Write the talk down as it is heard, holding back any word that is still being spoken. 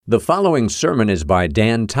The following sermon is by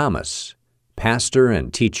Dan Thomas, pastor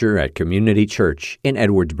and teacher at Community Church in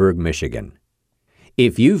Edwardsburg, Michigan.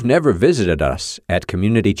 If you've never visited us at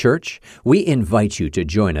Community Church, we invite you to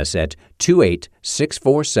join us at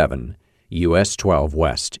 28647 US 12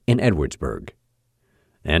 West in Edwardsburg.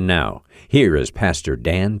 And now, here is Pastor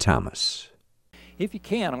Dan Thomas. If you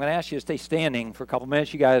can, I'm going to ask you to stay standing for a couple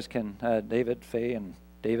minutes. You guys can, David, Faye, and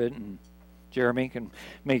David, and Jeremy can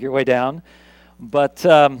make your way down. But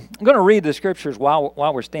I'm going to read the scriptures while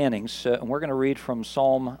we're standing, and we're going to read from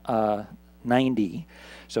Psalm 90.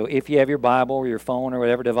 So if you have your Bible or your phone or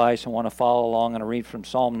whatever device and want to follow along, I'm going to read from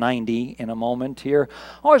Psalm 90 in a moment here.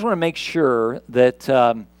 I always want to make sure that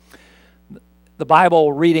the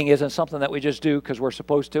Bible reading isn't something that we just do because we're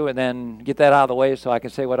supposed to and then get that out of the way so I can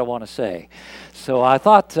say what I want to say. So I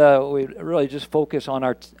thought we'd really just focus on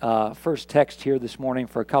our first text here this morning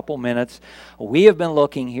for a couple minutes. We have been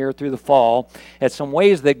looking here through the fall at some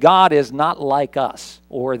ways that God is not like us,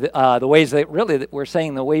 or the ways that really we're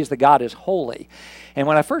saying the ways that God is holy. And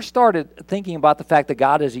when I first started thinking about the fact that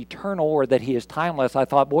God is eternal or that He is timeless, I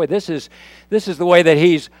thought, boy, this is the way that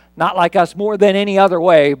He's not like us more than any other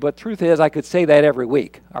way. But truth is, I could say that every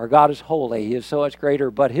week. Our God is holy. He is so much greater,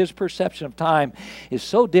 but His perception of time is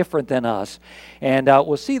so different than us. And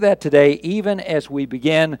we'll see that today, even as we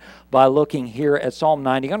begin by looking here at Psalm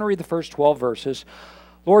 90. I'm going to read the first 12 verses.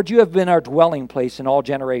 Lord, you have been our dwelling place in all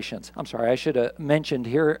generations. I'm sorry, I should have mentioned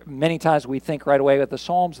here, many times we think right away with the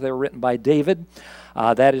Psalms, they were written by David.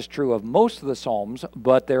 That is true of most of the Psalms,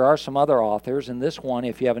 but there are some other authors. And this one,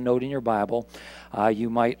 if you have a note in your Bible,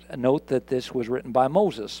 you might note that this was written by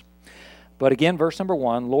Moses. But again, verse number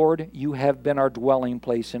 1, Lord, you have been our dwelling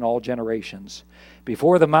place in all generations.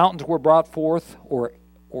 Before the mountains were brought forth, or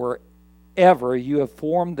ever, you have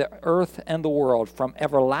formed the earth and the world. From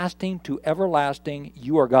everlasting to everlasting,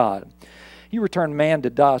 you are God. You return man to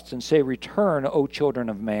dust and say, return, O children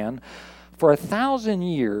of man. For 1,000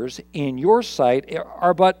 years in your sight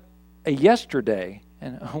are but a yesterday,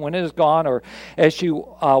 and when it is gone, or as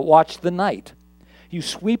you watch the night. You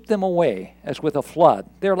sweep them away as with a flood.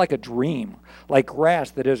 They're like a dream, like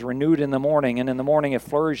grass that is renewed in the morning, and in the morning it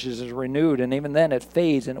flourishes, is renewed, and even then it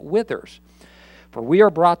fades and it withers. For we are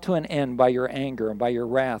brought to an end by your anger, and by your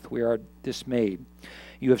wrath we are dismayed.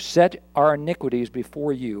 You have set our iniquities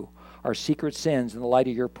before you, our secret sins in the light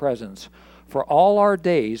of your presence. For all our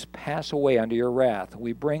days pass away under your wrath.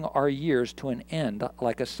 We bring our years to an end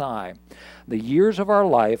like a sigh. The years of our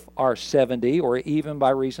life are 70, or even by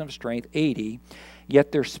reason of strength, 80,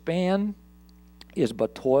 yet their span is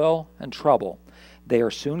but toil and trouble. They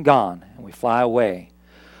are soon gone, and we fly away.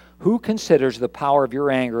 Who considers the power of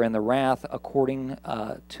your anger and the wrath according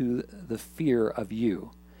to the fear of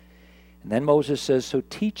you? And then Moses says, so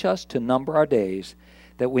teach us to number our days,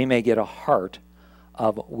 that we may get a heart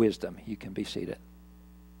of wisdom. You can be seated.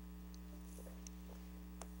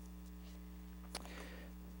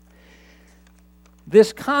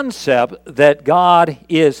 This concept that God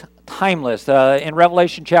is timeless. In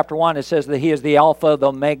Revelation chapter 1, it says that He is the Alpha, the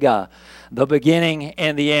Omega, the beginning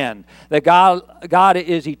and the end. That God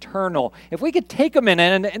is eternal. If we could take a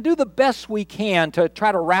minute and do the best we can to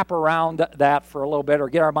try to wrap around that for a little bit, or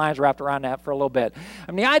get our minds wrapped around that for a little bit.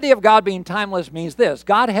 I mean, the idea of God being timeless means this.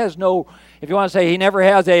 God has no, if you want to say, He never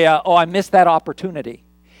has I missed that opportunity.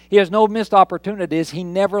 He has no missed opportunities. He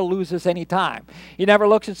never loses any time. He never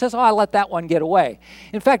looks and says, I let that one get away.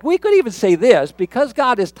 In fact, we could even say this, because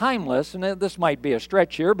God is timeless, and this might be a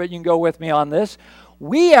stretch here, but you can go with me on this.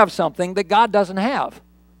 We have something that God doesn't have.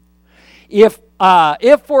 If,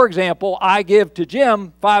 for example, I give to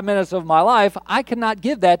Jim 5 minutes of my life, I cannot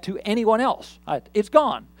give that to anyone else. It's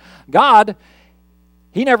gone. God,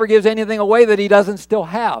 He never gives anything away that He doesn't still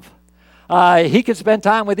have. He can spend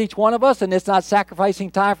time with each one of us, and it's not sacrificing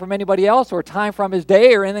time from anybody else or time from His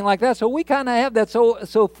day or anything like that. So we kind of have that.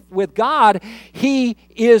 So with God, He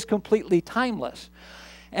is completely timeless.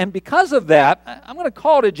 And because of that, I'm going to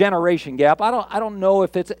call it a generation gap. I don't know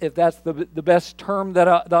if that's the best term that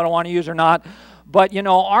I want to use or not. But,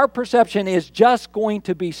 our perception is just going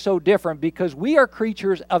to be so different because we are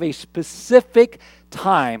creatures of a specific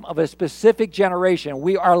time, of a specific generation.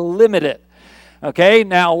 We are limited. Okay,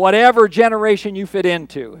 now whatever generation you fit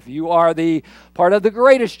into, if you are the part of the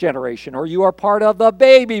greatest generation, or you are part of the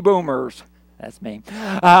baby boomers, that's me,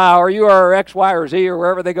 or you are X, Y, or Z, or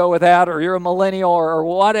wherever they go with that, or you're a millennial, or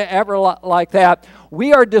whatever like that,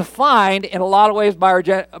 we are defined in a lot of ways by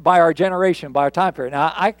our generation, by our time period.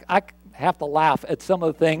 Now, I have to laugh at some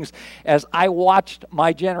of the things as I watched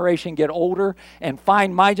my generation get older and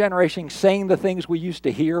find my generation saying the things we used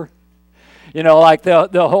to hear. Like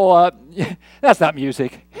the whole, that's not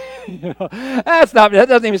music. That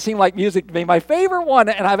doesn't even seem like music to me. My favorite one,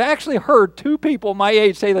 and I've actually heard 2 people my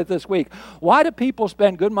age say that this week. Why do people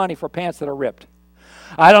spend good money for pants that are ripped?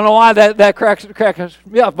 I don't know why that cracks.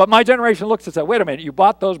 Yeah, but my generation looks and says, wait a minute, you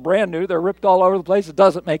bought those brand new, they're ripped all over the place, it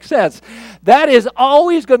doesn't make sense. That is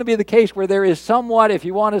always going to be the case where there is somewhat, if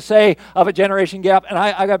you want to say, of a generation gap. And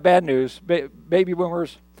I got bad news. Baby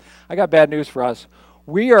boomers, I got bad news for us.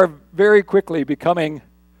 We are very quickly becoming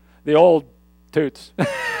the old toots,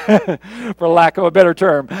 for lack of a better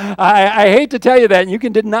term. I hate to tell you that, and you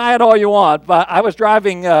can deny it all you want, but I was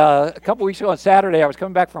driving a couple weeks ago on Saturday. I was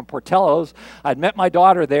coming back from Portillo's. I'd met my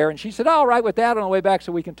daughter there, and she said, I'll ride with Dad on the way back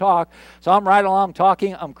so we can talk. So I'm riding along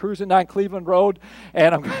talking. I'm cruising down Cleveland Road,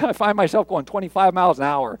 and I find myself going 25 miles an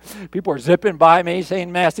hour. People are zipping by me,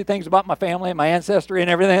 saying nasty things about my family and my ancestry and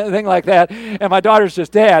everything like that. And my daughter's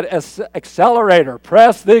just, Dad, accelerator,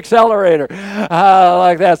 press the accelerator,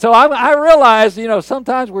 like that. So I realized,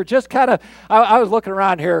 sometimes we're just kind of, I was looking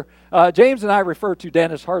around here. James and I refer to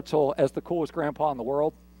Dennis Hartzell as the coolest grandpa in the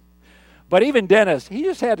world. But even Dennis, he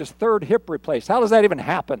just had his 3rd hip replaced. How does that even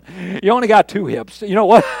happen? You only got 2 hips. You know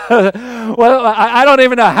what? Well, I don't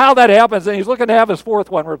even know how that happens, and he's looking to have his 4th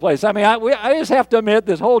one replaced. I mean, I just have to admit,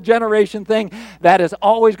 this whole generation thing, that is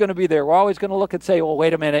always going to be there. We're always going to look and say, well,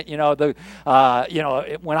 wait a minute,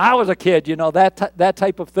 when I was a kid, that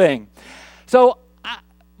type of thing. So,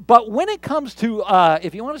 but when it comes to,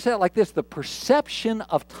 if you want to say it like this, the perception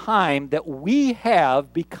of time that we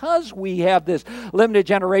have because we have this limited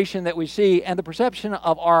generation that we see, and the perception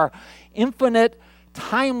of our infinite,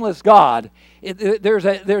 timeless God,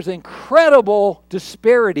 there's incredible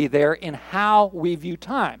disparity there in how we view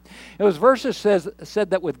time. Those verses said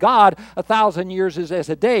that with God, 1,000 years is as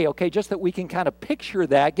a day. Okay, just that we can kind of picture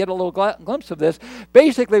that, get a little glimpse of this.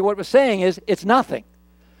 Basically, what it was saying is it's nothing.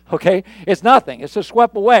 Okay, it's nothing. It's just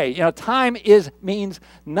swept away. Time means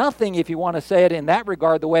nothing, if you want to say it in that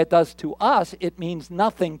regard. The way it does to us, it means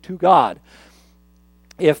nothing to God.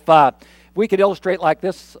 If we could illustrate like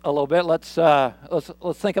this a little bit, let's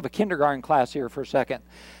think of a kindergarten class here for a second.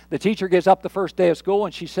 The teacher gets up the first day of school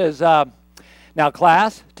and she says, "Now,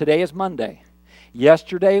 class, today is Monday.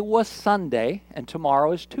 Yesterday was Sunday, and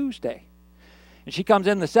tomorrow is Tuesday." And she comes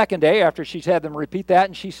in the second day after she's had them repeat that,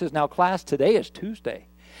 and she says, "Now, class, today is Tuesday.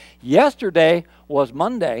 Yesterday was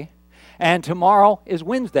Monday, and tomorrow is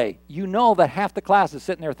Wednesday." You know that half the class is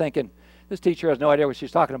sitting there thinking, this teacher has no idea what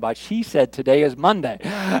she's talking about. She said today is Monday.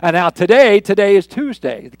 And now today is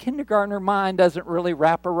Tuesday. The kindergartner mind doesn't really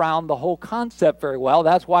wrap around the whole concept very well.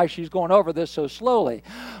 That's why she's going over this so slowly.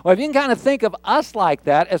 Well, if you can kind of think of us like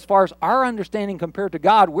that, as far as our understanding compared to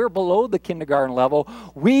God, we're below the kindergarten level.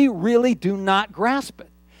 We really do not grasp it.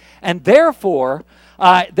 And therefore,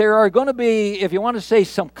 there are going to be, if you want to say,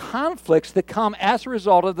 some conflicts that come as a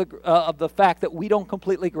result of the fact that we don't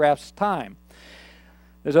completely grasp time.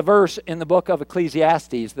 There's a verse in the book of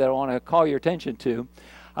Ecclesiastes that I want to call your attention to.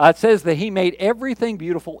 It says that He made everything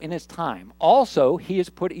beautiful in His time. Also, He has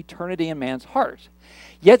put eternity in man's heart,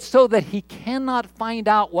 yet so that he cannot find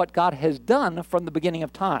out what God has done from the beginning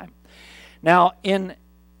of time. Now, in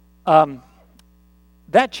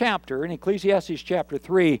that chapter, in Ecclesiastes chapter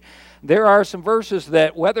 3, there are some verses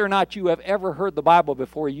that whether or not you have ever heard the Bible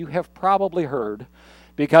before, you have probably heard,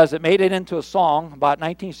 because it made it into a song about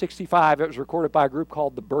 1965. It was recorded by a group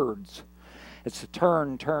called the Byrds. It's a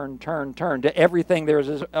turn to everything.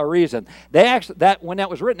 There's a reason. When that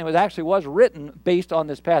was written, it was written based on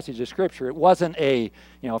this passage of Scripture. It wasn't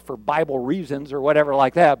for Bible reasons or whatever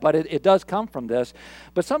like that, but it does come from this.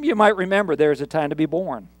 But some of you might remember there's a time to be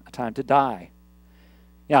born, a time to die.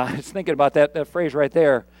 Yeah, I was thinking about that phrase right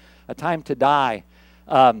there, a time to die.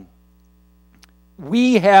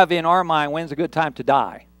 We have in our mind, when's a good time to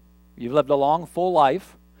die? You've lived a long, full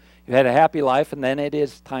life. You've had a happy life, and then it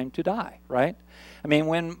is time to die, right? I mean,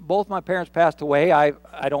 when both my parents passed away, I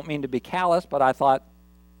don't mean to be callous, but I thought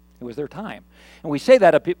it was their time. And we say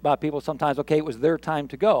that about people sometimes, okay, it was their time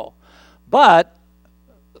to go. But,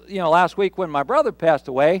 last week when my brother passed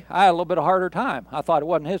away, I had a little bit of a harder time. I thought it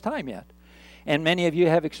wasn't his time yet. And many of you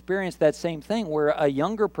have experienced that same thing where a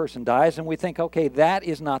younger person dies and we think, okay, that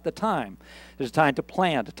is not the time. There's a time to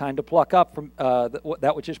plant, a time to pluck up from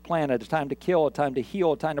that which is planted, a time to kill, a time to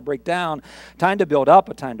heal, a time to break down, a time to build up,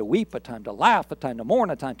 a time to weep, a time to laugh, a time to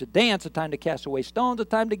mourn, a time to dance, a time to cast away stones, a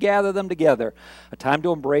time to gather them together, a time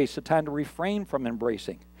to embrace, a time to refrain from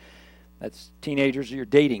embracing. That's teenagers you're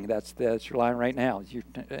dating. That's your line right now.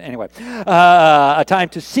 Anyway, a time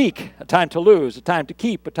to seek, a time to lose, a time to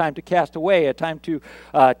keep, a time to cast away, a time to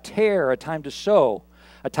tear, a time to sow,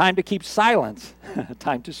 a time to keep silence, a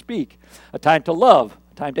time to speak, a time to love,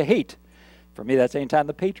 a time to hate, For me, that's any time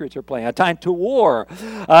the Patriots are playing, a time to war,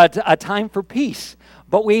 a time for peace.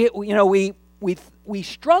 But we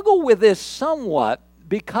struggle with this somewhat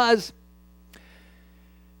because,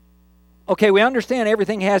 okay, we understand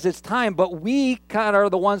everything has its time, but we kind of are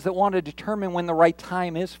the ones that want to determine when the right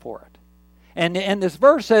time is for it. And this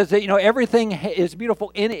verse says that, everything is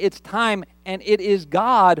beautiful in its time, and it is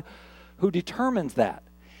God who determines that.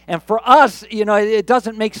 And for us, it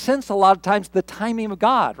doesn't make sense a lot of times, the timing of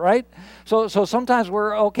God, right? So sometimes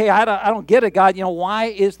we're, okay, I don't get it, God. Why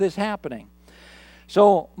is this happening?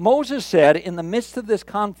 So Moses said, in the midst of this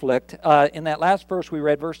conflict, in that last verse we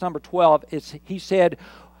read, verse number 12, he said,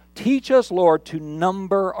 teach us, Lord, to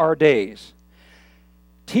number our days.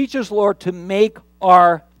 Teach us, Lord, to make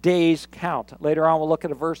our days count. Later on, we'll look at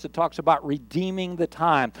a verse that talks about redeeming the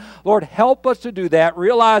time. Lord, help us to do that,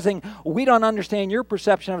 realizing we don't understand your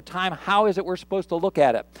perception of time. How is it we're supposed to look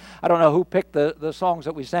at it? I don't know who picked the songs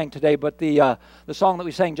that we sang today, but the song that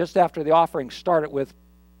we sang just after the offering started with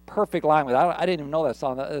perfect line with. I didn't even know that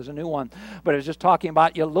song. That was a new one. But it was just talking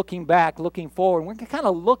about looking back, looking forward. We can kind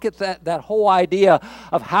of look at that whole idea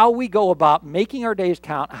of how we go about making our days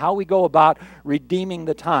count, how we go about redeeming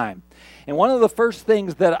the time. And one of the first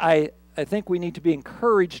things that I think we need to be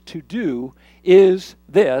encouraged to do is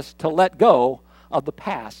this, to let go of the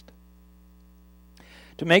past.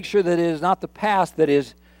 To make sure that it is not the past that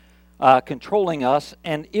is controlling us.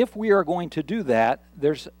 And if we are going to do that,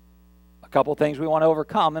 there's a couple things we want to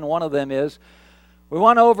overcome, and one of them is we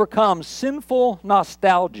want to overcome sinful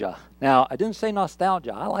nostalgia. Now, I didn't say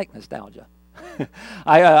nostalgia. I like nostalgia.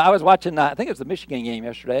 I was watching, I think it was the Michigan game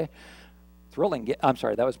yesterday. Thrilling. I'm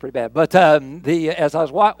sorry, that was pretty bad. But as I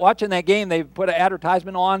was watching that game, they put an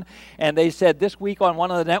advertisement on, and they said this week on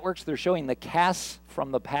one of the networks, they're showing the casts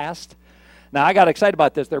from the past. Now, I got excited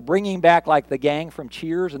about this. They're bringing back like the gang from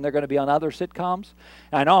Cheers, and they're going to be on other sitcoms.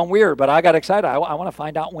 And I know I'm weird, but I got excited. I want to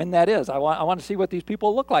find out when that is. I want to see what these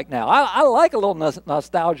people look like now. I like a little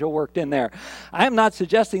nostalgia worked in there. I am not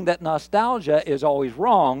suggesting that nostalgia is always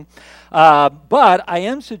wrong, but I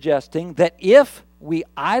am suggesting that if we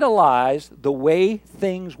idolize the way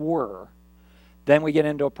things were, then we get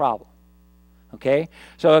into a problem. Okay?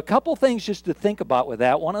 So a couple things just to think about with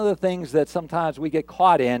that. One of the things that sometimes we get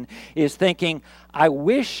caught in is thinking, I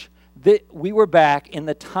wish that we were back in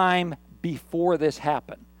the time before this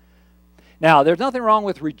happened. Now, there's nothing wrong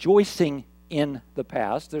with rejoicing in the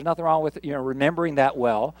past. There's nothing wrong with remembering that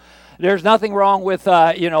well. There's nothing wrong with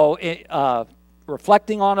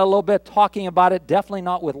reflecting on it a little bit, talking about it, definitely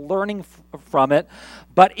not with learning from it.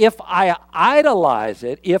 But if I idolize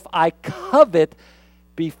it, if I covet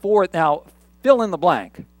before it, now fill in the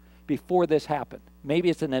blank, before this happened. Maybe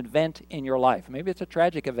it's an event in your life. Maybe it's a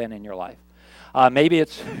tragic event in your life. Maybe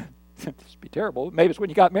it's, this would be terrible, maybe it's when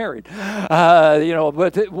you got married.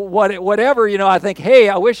 But whatever, I think, hey,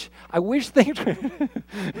 I wish things were,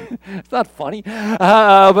 it's not funny.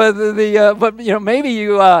 But maybe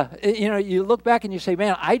you look back and you say,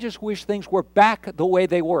 man, I just wish things were back the way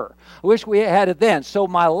they were. I wish we had it then. So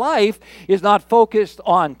my life is not focused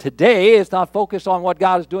on today. It's not focused on what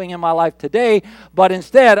God is doing in my life today, but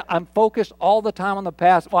instead I'm focused all the time on the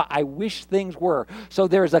past. Well, I wish things were. So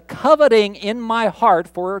there's a coveting in my heart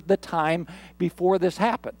for the time before this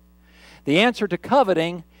happened. The answer to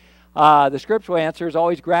coveting, the scriptural answer is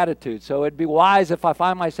always gratitude. So it'd be wise if I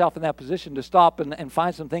find myself in that position to stop and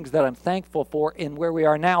find some things that I'm thankful for in where we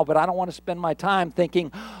are now, but I don't want to spend my time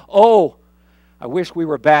thinking, oh, I wish we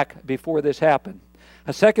were back before this happened.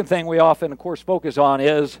 A second thing we often, of course, focus on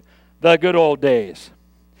is the good old days.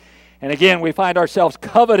 And again, we find ourselves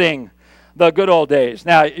coveting the good old days.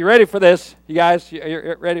 Now, you ready for this? You guys,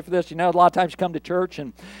 you're ready for this? A lot of times you come to church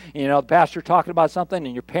and, the pastor talking about something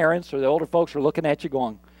and your parents or the older folks are looking at you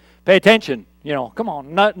going, pay attention. Come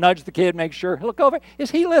on, nudge the kid, make sure. Look over. Is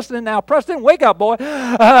he listening now? Preston, wake up, boy. We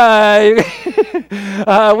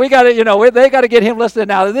got to, they got to get him listening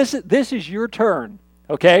now. This is your turn,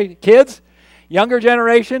 okay? Kids, younger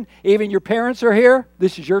generation, even your parents are here.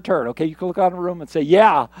 This is your turn, okay? You can look out in the room and say,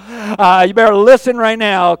 yeah, you better listen right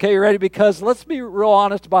now, okay? You ready? Because let's be real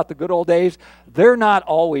honest about the good old days. They're not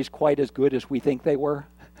always quite as good as we think they were.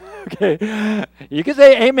 Okay, you can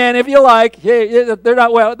say amen if you like. Yeah, they're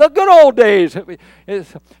not well. The good old days.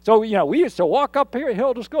 So we used to walk up here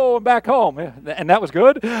Hill to school and back home, and that was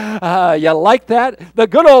good. You like that? The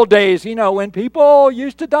good old days. When people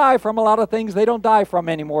used to die from a lot of things they don't die from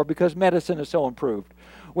anymore because medicine is so improved.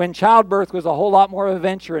 When childbirth was a whole lot more of a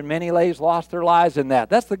venture and many ladies lost their lives in that.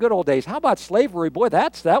 That's the good old days. How about slavery? Boy,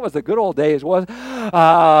 that was the good old days, wasn't?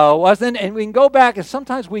 And we can go back and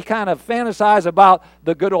sometimes we kind of fantasize about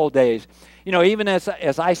the good old days. Even as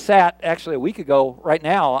I sat, actually a week ago right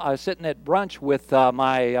now, I was sitting at brunch with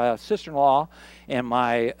my sister-in-law and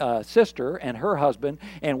my sister and her husband,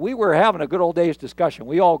 and we were having a good old days discussion.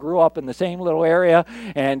 We all grew up in the same little area,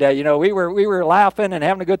 and we were laughing and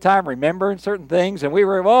having a good time, remembering certain things, and we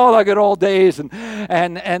were, the good old days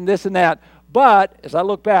and this and that. But as I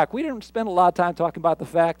look back, we didn't spend a lot of time talking about the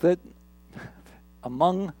fact that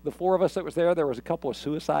among the four of us that was there was a couple of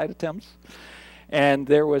suicide attempts. And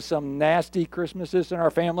there was some nasty Christmases in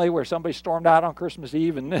our family where somebody stormed out on Christmas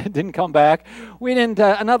Eve and didn't come back. We didn't,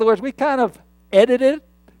 in other words, we kind of edited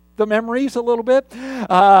the memories a little bit,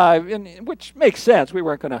 which makes sense. We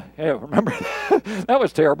weren't going to remember. That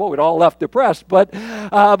was terrible. We'd all left depressed. But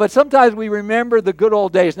sometimes we remember the good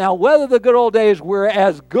old days. Now, whether the good old days were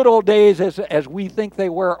as good old days as we think they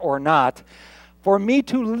were or not, for me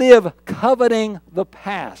to live coveting the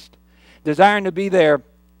past, desiring to be there,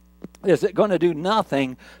 is it going to do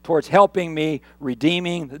nothing towards helping me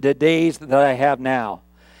redeeming the days that I have now?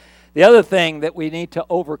 The other thing that we need to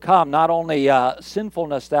overcome, not only sinful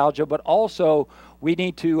nostalgia, but also we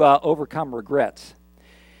need to overcome regrets.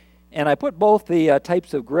 And I put both the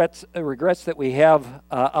types of regrets that we have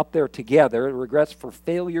up there together, regrets for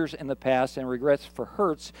failures in the past and regrets for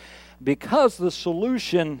hurts, because the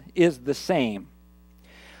solution is the same.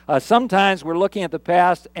 Sometimes we're looking at the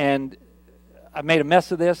past and I made a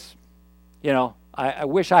mess of this. I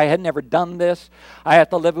wish I had never done this. I have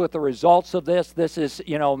to live with the results of this. This is,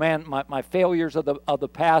 my failures of the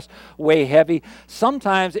past weigh heavy.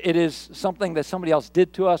 Sometimes it is something that somebody else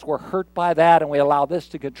did to us. We're hurt by that, and we allow this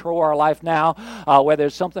to control our life now, whether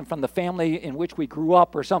it's something from the family in which we grew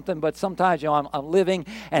up or something. But sometimes, I'm living,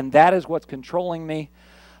 and that is what's controlling me.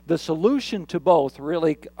 The solution to both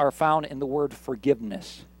really are found in the word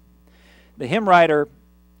forgiveness. The hymn writer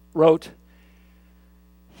wrote,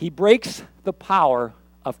 "He breaks the power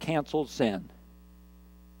of canceled sin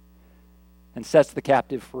and sets the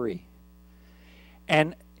captive free."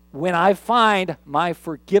 And when I find my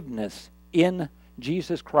forgiveness in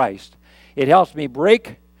Jesus Christ, it helps me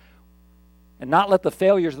break and not let the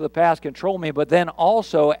failures of the past control me, but then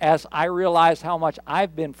also as I realize how much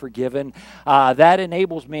I've been forgiven, that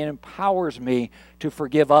enables me and empowers me to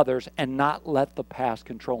forgive others and not let the past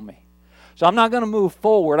control me. So I'm not going to move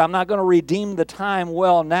forward. I'm not going to redeem the time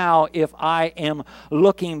well now if I am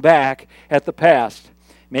looking back at the past.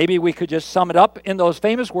 Maybe we could just sum it up in those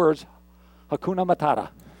famous words, Hakuna Matata.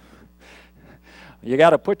 You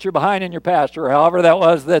got to put your behind in your past, or however that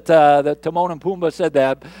was that Timon and Pumbaa said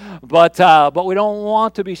that. But we don't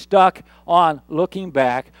want to be stuck on looking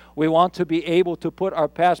back. We want to be able to put our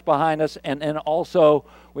past behind us, and also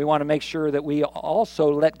we want to make sure that we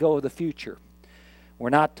also let go of the future. We're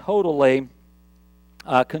not totally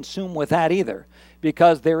consumed with that either,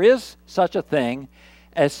 because there is such a thing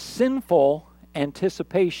as sinful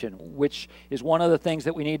anticipation, which is one of the things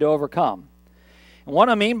that we need to overcome. And what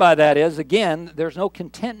I mean by that is, again, there's no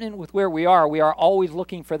contentment with where we are. We are always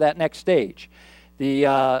looking for that next stage.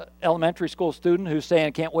 The elementary school student who's saying,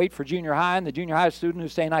 I can't wait for junior high, and the junior high student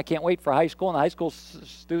who's saying, I can't wait for high school, and the high school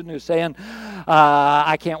student who's saying,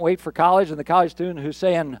 I can't wait for college, and the college student who's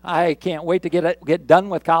saying, I can't wait to get done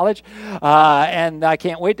with college, and I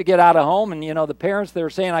can't wait to get out of home, and, the parents that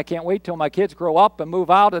are saying, I can't wait till my kids grow up and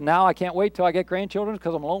move out, and now I can't wait till I get grandchildren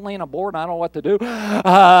because I'm lonely and I'm bored and I don't know what to do,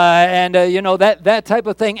 that type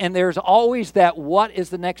of thing, and there's always that, what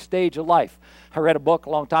is the next stage of life? I read a book a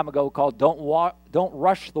long time ago called Don't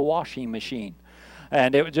Rush the Washing Machine.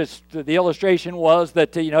 And it was just, the illustration was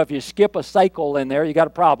that, if you skip a cycle in there, you got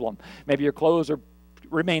a problem. Maybe your clothes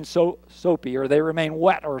remain soapy, or they remain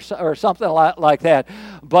wet, or something like that.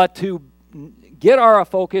 But to get our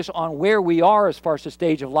focus on where we are as far as the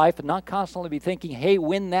stage of life, and not constantly be thinking, hey,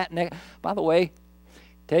 when that next... By the way,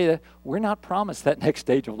 tell you that we're not promised that next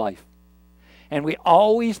stage of life. And we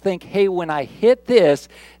always think, hey, when I hit this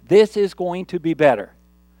is going to be better.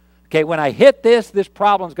 Okay, when I hit this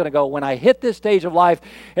problem's going to go. When I hit this stage of life,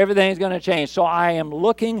 everything's going to change. So I am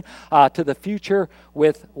looking to the future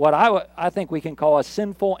with what I think we can call a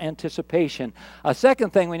sinful anticipation. A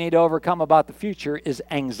second thing we need to overcome about the future is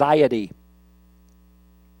anxiety.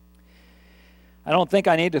 I don't think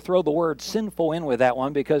I need to throw the word sinful in with that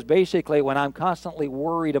one, because basically when I'm constantly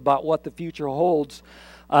worried about what the future holds,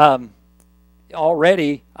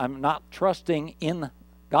 already I'm not trusting in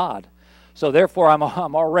God. So therefore, I'm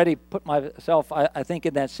already put myself, I think,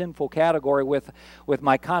 in that sinful category with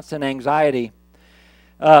my constant anxiety.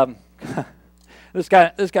 This is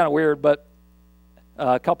kind of weird, but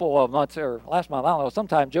a couple of months, or last month, I don't know,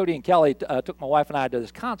 sometime, Jody and Kelly took my wife and I to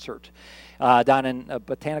this concert down in a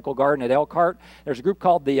botanical garden at Elkhart. There's a group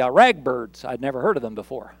called the Ragbirds. I'd never heard of them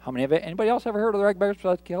before. How many of it? Anybody else ever heard of the Ragbirds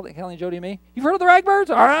besides Kelly and Jody and me? You've heard of the Ragbirds?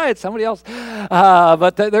 All right, somebody else.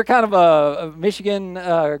 But they're kind of a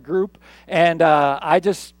Michigan group, and I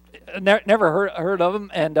just never heard of them,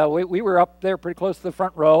 and we were up there pretty close to the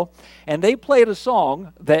front row, and they played a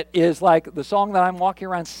song that is like the song that I'm walking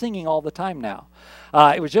around singing all the time now.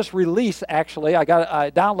 It was just released, actually. I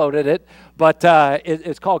downloaded it, but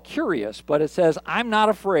it's called Curious, but it says, I'm not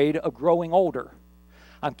afraid of growing older.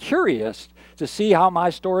 I'm curious to see how my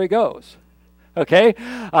story goes. Okay?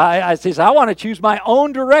 I want to choose my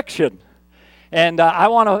own direction. And I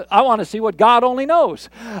want to see what God only knows.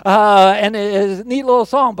 And it's a neat little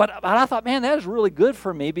song. But I thought, man, that is really good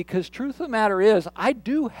for me, because truth of the matter is, I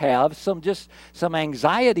do have some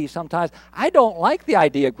anxiety sometimes. I don't like the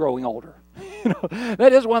idea of growing older.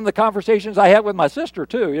 That is one of the conversations I had with my sister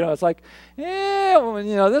too. It's like,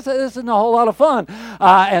 this isn't a whole lot of fun.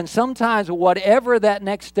 And sometimes whatever that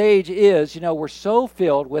next stage is, we're so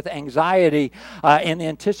filled with anxiety in the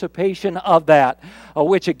anticipation of that,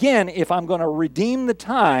 which again, if I'm going to redeem the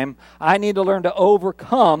time, I need to learn to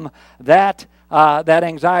overcome that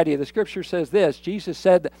anxiety. The scripture says this. Jesus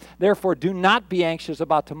said, therefore, do not be anxious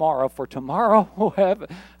about tomorrow, for tomorrow will have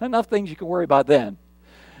enough things you can worry about then.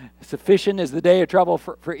 Sufficient is the day of trouble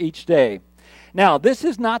for each day. Now, this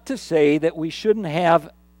is not to say that we shouldn't have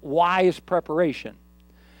wise preparation.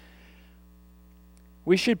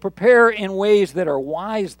 We should prepare in ways that are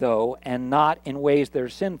wise, though, and not in ways that are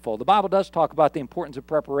sinful. The Bible does talk about the importance of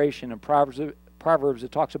preparation. In Proverbs,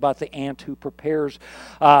 it talks about the ant who prepares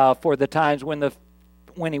for the times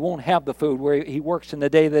when he won't have the food, where he works in the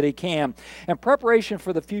day that he can. And preparation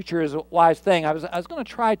for the future is a wise thing. I was going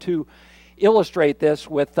to try to illustrate this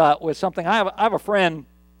with something. I have a friend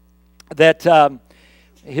that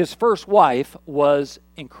his first wife was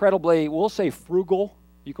incredibly, we'll say frugal.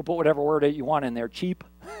 You can put whatever word you want in there, cheap.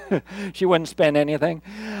 She wouldn't spend anything.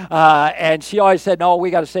 And she always said, no, we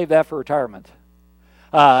got to save that for retirement.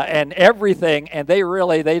 And everything, and they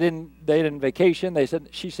didn't vacation.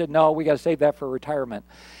 She said, no, we got to save that for retirement.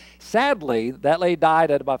 Sadly, that lady died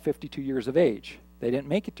at about 52 years of age. They didn't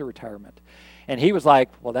make it to retirement. And he was like,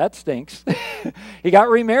 well, that stinks. He got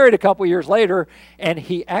remarried a couple years later, and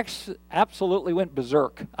he absolutely went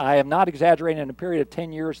berserk. I am not exaggerating. In a period of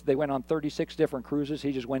 10 years, they went on 36 different cruises.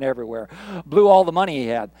 He just went everywhere. Blew all the money he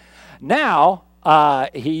had. Now,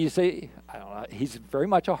 he's very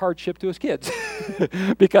much a hardship to his kids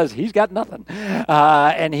because he's got nothing.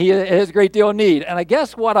 And he has a great deal of need. And I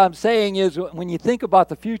guess what I'm saying is, when you think about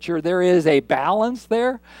the future, there is a balance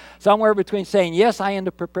there, somewhere between saying, yes, I am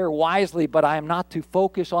to prepare wisely, but I am not to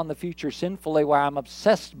focus on the future sinfully, where I'm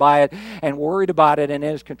obsessed by it and worried about it, and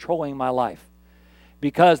it is controlling my life.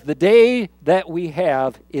 Because the day that we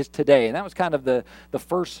have is today. And that was kind of the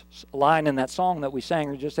first line in that song that we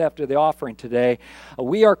sang just after the offering today.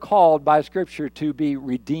 We are called by Scripture to be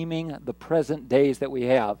redeeming the present days that we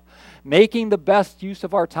have. Making the best use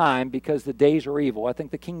of our time, because the days are evil. I think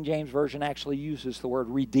the King James Version actually uses the word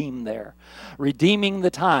redeem there. Redeeming the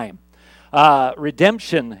time.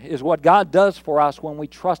 Redemption is what God does for us when we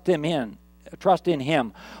trust in Him.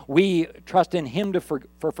 We trust in Him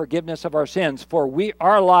for forgiveness of our sins. For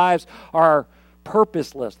our lives are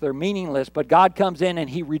purposeless. They're meaningless. But God comes in and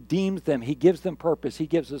He redeems them. He gives them purpose. He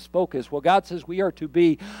gives us focus. Well, God says we are to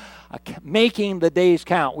be making the days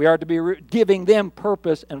count. We are to be giving them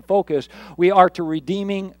purpose and focus. We are to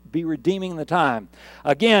be redeeming the time.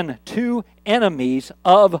 Again, two enemies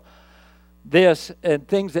of this and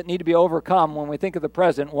things that need to be overcome when we think of the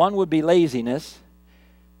present. One would be laziness.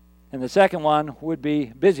 And the second one would be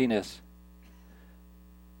busyness.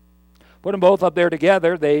 Put them both up there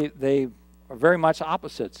together, they are very much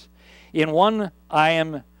opposites. In one, I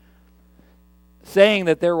am saying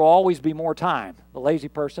that there will always be more time. The lazy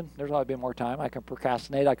person, there's always be more time. I can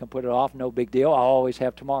procrastinate, I can put it off, no big deal. I'll always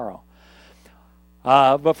have tomorrow.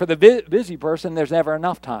 But for the busy person, there's never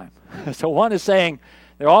enough time. So one is saying,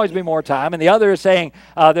 there'll always be more time. And the other is saying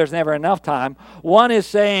there's never enough time. One is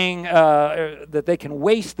saying that they can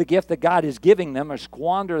waste the gift that God is giving them or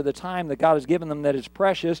squander the time that God has given them that is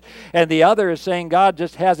precious. And the other is saying God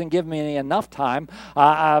just hasn't given me enough time.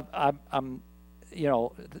 I'm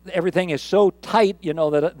everything is so tight,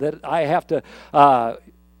 that I have to...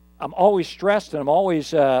 I'm always stressed, and I'm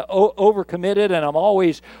always overcommitted, and I'm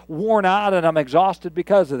always worn out, and I'm exhausted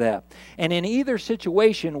because of that. And in either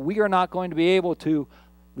situation, we are not going to be able to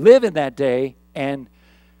live in that day and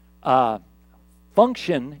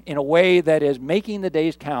function in a way that is making the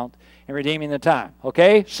days count and redeeming the time.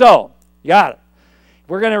 Okay? So, you got it.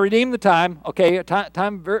 we're going to redeem the time. Okay,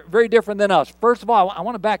 time very, very different than us. First of all, I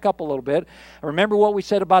want to back up a little bit. Remember what we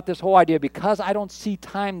said about this whole idea. Because I don't see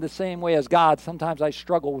time the same way as God, sometimes I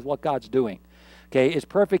struggle with what God's doing. Okay, it's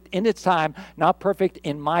perfect in its time, not perfect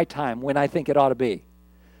in my time when I think it ought to be.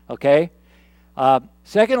 Okay?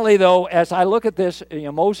 Secondly, though, as I look at this,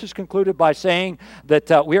 Moses concluded by saying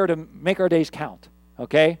that we are to make our days count.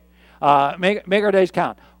 Okay? Make our days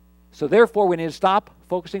count. So therefore, we need to stop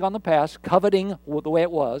focusing on the past, coveting the way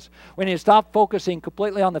it was. We need to stop focusing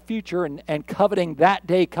completely on the future and coveting that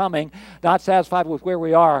day coming, not satisfied with where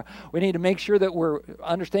we are. We need to make sure that we're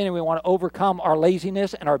understanding we want to overcome our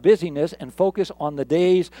laziness and our busyness and focus on the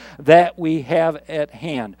days that we have at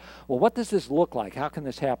hand. Well, what does this look like? How can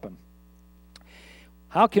this happen?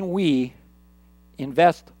 How can we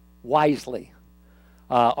invest wisely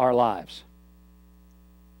our lives?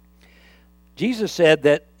 Jesus said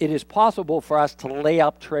that it is possible for us to lay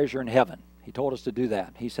up treasure in heaven. He told us to do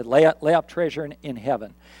that. He said, lay up treasure in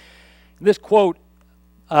heaven. This quote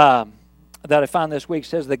that I found this week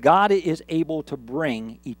says that God is able to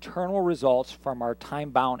bring eternal results from our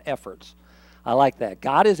time-bound efforts. I like that.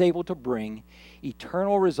 God is able to bring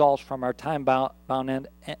eternal results from our time-bound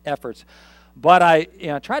efforts. But I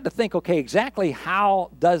tried to think, okay, exactly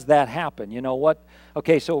how does that happen?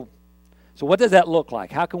 So what does that look like?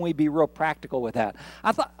 How can we be real practical with that?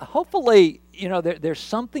 I thought, hopefully, there's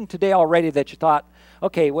something today already that you thought,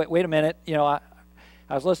 okay, wait a minute. I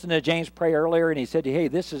was listening to James pray earlier, and he said, hey,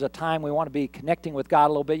 this is a time we want to be connecting with God a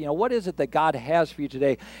little bit. What is it that God has for you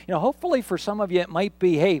today? Hopefully for some of you it might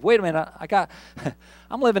be, hey, wait a minute,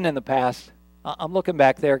 I'm living in the past. I'm looking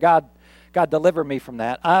back there. God deliver me from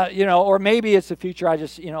that. Or maybe it's the future. I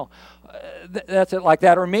just, that's it like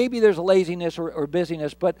that. Or maybe there's a laziness or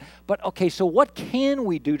busyness. But okay, so what can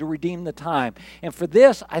we do to redeem the time? And for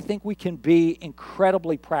this, I think we can be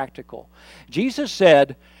incredibly practical. Jesus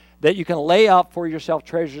said that you can lay up for yourself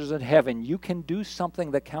treasures in heaven. You can do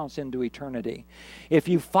something that counts into eternity. If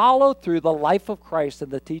you follow through the life of Christ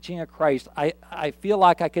and the teaching of Christ, I feel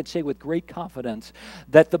like I could say with great confidence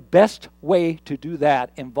that the best way to do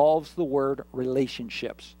that involves the word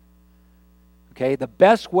relationships. Okay, the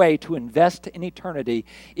best way to invest in eternity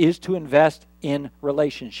is to invest in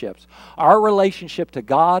relationships. Our relationship to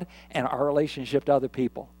God and our relationship to other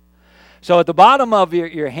people. So at the bottom of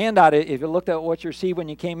your handout, if you looked at what you see when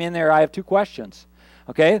you came in there, I have two questions.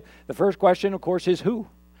 Okay, the first question, of course, is who?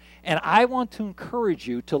 And I want to encourage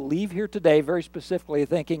you to leave here today very specifically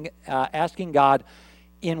thinking, asking God,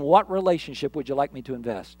 in what relationship would you like me to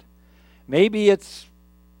invest? Maybe it's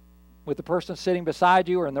with the person sitting beside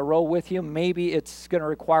you or in the row with you. Maybe it's going to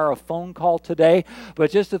require a phone call today.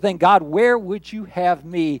 But just to think, God, where would you have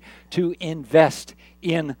me to invest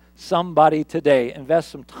in somebody today? Invest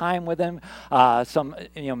some time with them.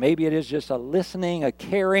 Maybe it is just a listening, a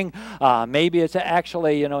caring. Maybe it's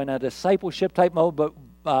actually, in a discipleship type mode, but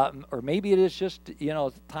or maybe it is just,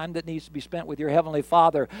 time that needs to be spent with your Heavenly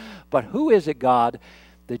Father. But who is it, God,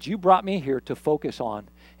 that you brought me here to focus on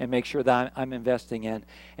and make sure that I'm investing in?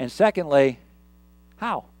 And secondly,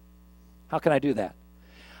 how? How can I do that?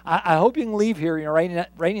 I hope you can leave here,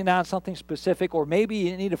 writing down something specific, or maybe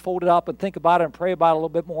you need to fold it up and think about it and pray about it a little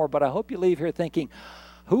bit more. But I hope you leave here thinking,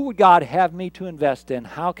 who would God have me to invest in?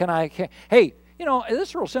 How can I? Hey, this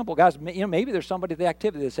is real simple, guys. Maybe there's somebody at the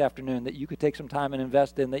activity this afternoon that you could take some time and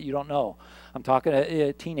invest in that you don't know. I'm talking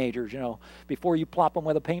to teenagers, before you plop them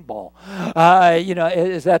with a paintball.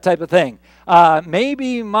 Is that type of thing.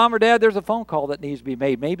 Maybe mom or dad, there's a phone call that needs to be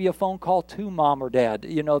made. Maybe a phone call to mom or dad,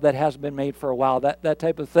 that hasn't been made for a while, that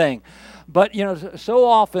type of thing. But, so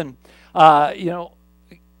often,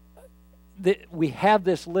 we have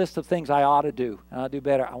this list of things I ought to do, and I'll do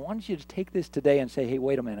better. I want you to take this today and say, hey,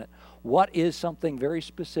 wait a minute. What is something very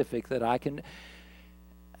specific that I can,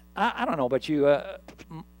 I don't know about you,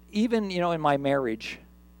 even, in my marriage,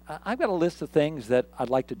 I've got a list of things that I'd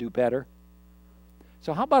like to do better.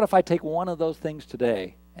 So how about if I take one of those things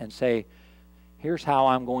today and say, here's how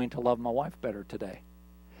I'm going to love my wife better today.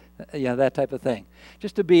 That type of thing.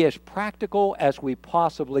 Just to be as practical as we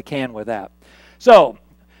possibly can with that. So,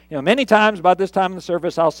 many times about this time in the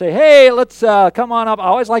service, I'll say, hey, let's come on up. I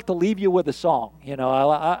always like to leave you with a song.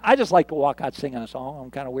 I just like to walk out singing a song.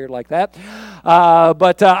 I'm kind of weird like that.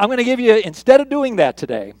 But I'm going to give you, instead of doing that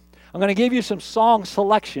today, I'm going to give you some song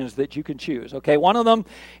selections that you can choose. Okay, one of them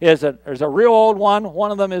is a real old one.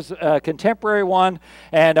 One of them is a contemporary one.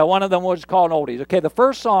 And one of them was called oldies. Okay, the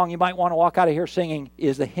first song you might want to walk out of here singing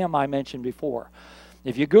is the hymn I mentioned before.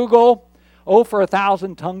 If you Google, "Oh, for a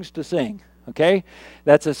Thousand Tongues to Sing," okay,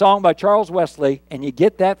 that's a song by Charles Wesley, and you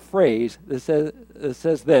get that phrase that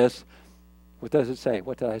says this. What does it say?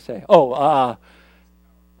 What did I say?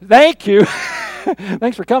 Thank you.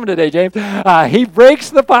 Thanks for coming today, James. He breaks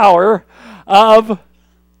the power of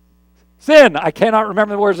sin. I cannot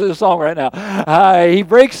remember the words of the song right now. He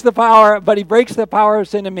breaks the power, but he breaks the power of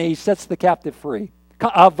sin in me. He sets the captive free.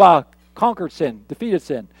 Conquered sin, defeated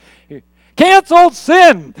sin. Canceled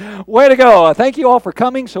sin. Way to go. Thank you all for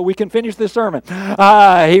coming so we can finish this sermon.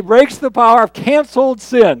 He breaks the power of canceled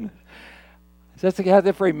sin. Sets the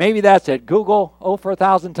captive free. Maybe that's it. Google, for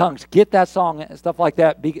 1,000 tongues. Get that song and stuff like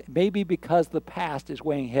that. Maybe because the past is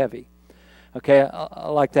weighing heavy. Okay, I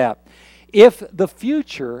like that. If the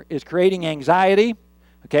future is creating anxiety,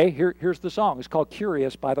 okay, here's the song. It's called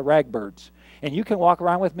Curious by the Ragbirds. And you can walk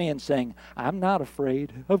around with me and sing, I'm not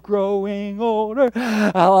afraid of growing older.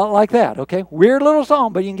 Like that, okay? Weird little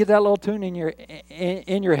song, but you can get that little tune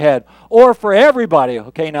in your head. Or for everybody,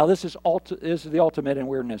 okay, now this is the ultimate in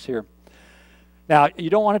weirdness here. Now, you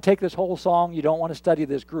don't want to take this whole song. You don't want to study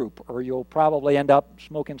this group, or you'll probably end up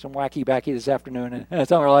smoking some wacky-backy this afternoon and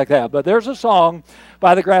something like that. But there's a song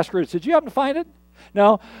by the Grassroots. Did you happen to find it?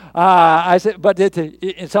 No? I said, but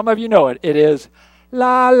some of you know it. It is,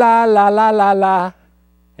 la, la, la, la, la, la.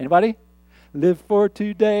 Anybody? Live for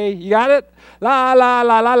today. You got it? La, la,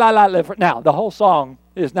 la, la, la, la. Live for. Now, the whole song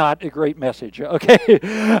is not a great message, okay?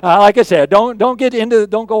 Like I said, don't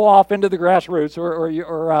go off into the Grassroots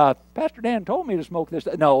or Pastor Dan told me to smoke this.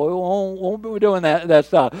 No, we won't be doing that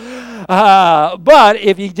stuff. But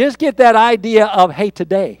if you just get that idea of, hey,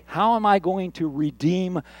 today, how am I going to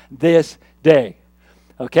redeem this day?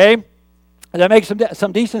 Okay? Does that make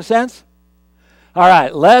some decent sense? All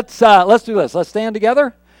right, let's do this. Let's stand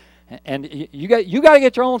together, and you got to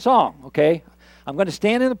get your own song, okay? I'm going to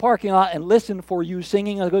stand in the parking lot and listen for you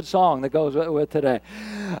singing a good song that goes with today,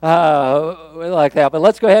 like that. But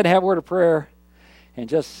let's go ahead and have a word of prayer, and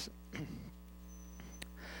just,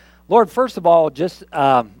 Lord, first of all, just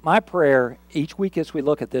my prayer each week as we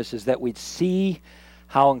look at this is that we'd see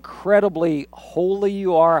how incredibly holy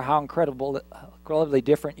you are, how incredibly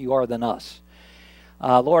different you are than us.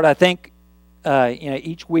 Lord, I think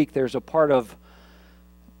each week there's a part of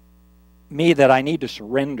me that I need to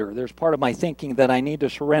surrender. There's part of my thinking that I need to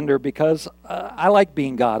surrender because I like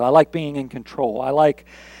being God. I like being in control. I like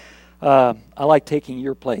taking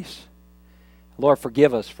your place. Lord,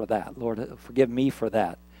 forgive us for that. Lord, forgive me for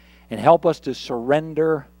that. And help us to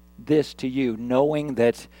surrender this to you, knowing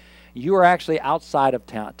that you are actually outside of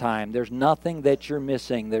time. There's nothing that you're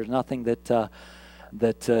missing. There's nothing that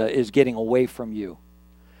is getting away from you.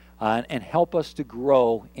 And help us to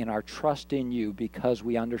grow in our trust in you because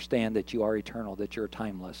we understand that you are eternal, that you're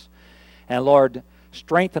timeless. And Lord,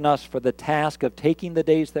 strengthen us for the task of taking the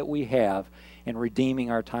days that we have and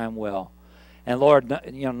redeeming our time well. And Lord,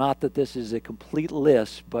 not that this is a complete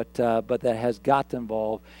list, but that has got to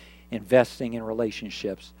involve investing in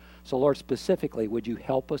relationships. So Lord, specifically, would you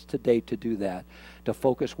help us today to do that, to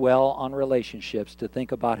focus well on relationships, to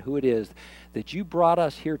think about who it is that you brought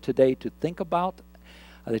us here today to think about,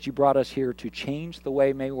 that you brought us here to change the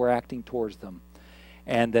way maybe we're acting towards them,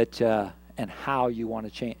 and that and how you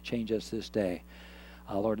want to change us this day.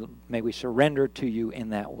 Lord, may we surrender to you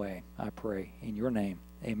in that way, I pray. In your name,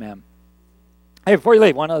 amen. Hey, before you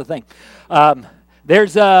leave, one other thing. I've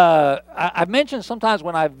mentioned sometimes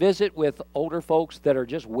when I visit with older folks that are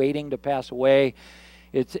just waiting to pass away,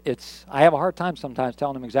 I have a hard time sometimes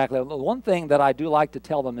telling them exactly. One thing that I do like to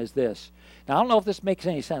tell them is this. Now, I don't know if this makes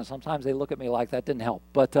any sense. Sometimes they look at me like that didn't help.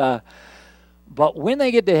 But when they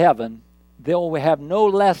get to heaven, they'll have no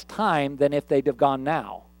less time than if they'd have gone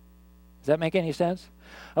now. Does that make any sense?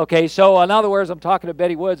 Okay, so in other words, I'm talking to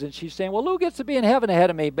Betty Woods, and she's saying, well, Lou gets to be in heaven ahead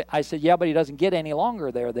of me. But I said, yeah, but he doesn't get any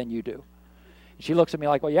longer there than you do. She looks at me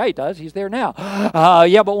like, well, yeah, he does. He's there now.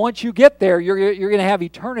 Yeah, but once you get there, you're going to have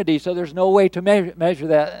eternity, so there's no way to measure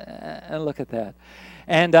that and look at that.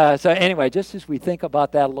 And so anyway, just as we think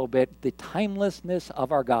about that a little bit, the timelessness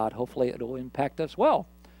of our God, hopefully it will impact us well.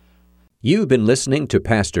 You've been listening to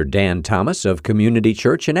Pastor Dan Thomas of Community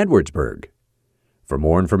Church in Edwardsburg. For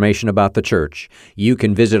more information about the church, you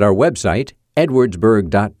can visit our website,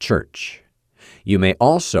 edwardsburg.church. You may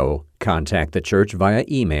also contact the church via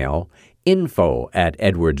email,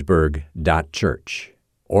 info@edwardsburg.church,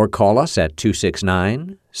 or call us at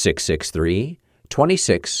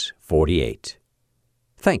 269-663-2648.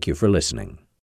 Thank you for listening.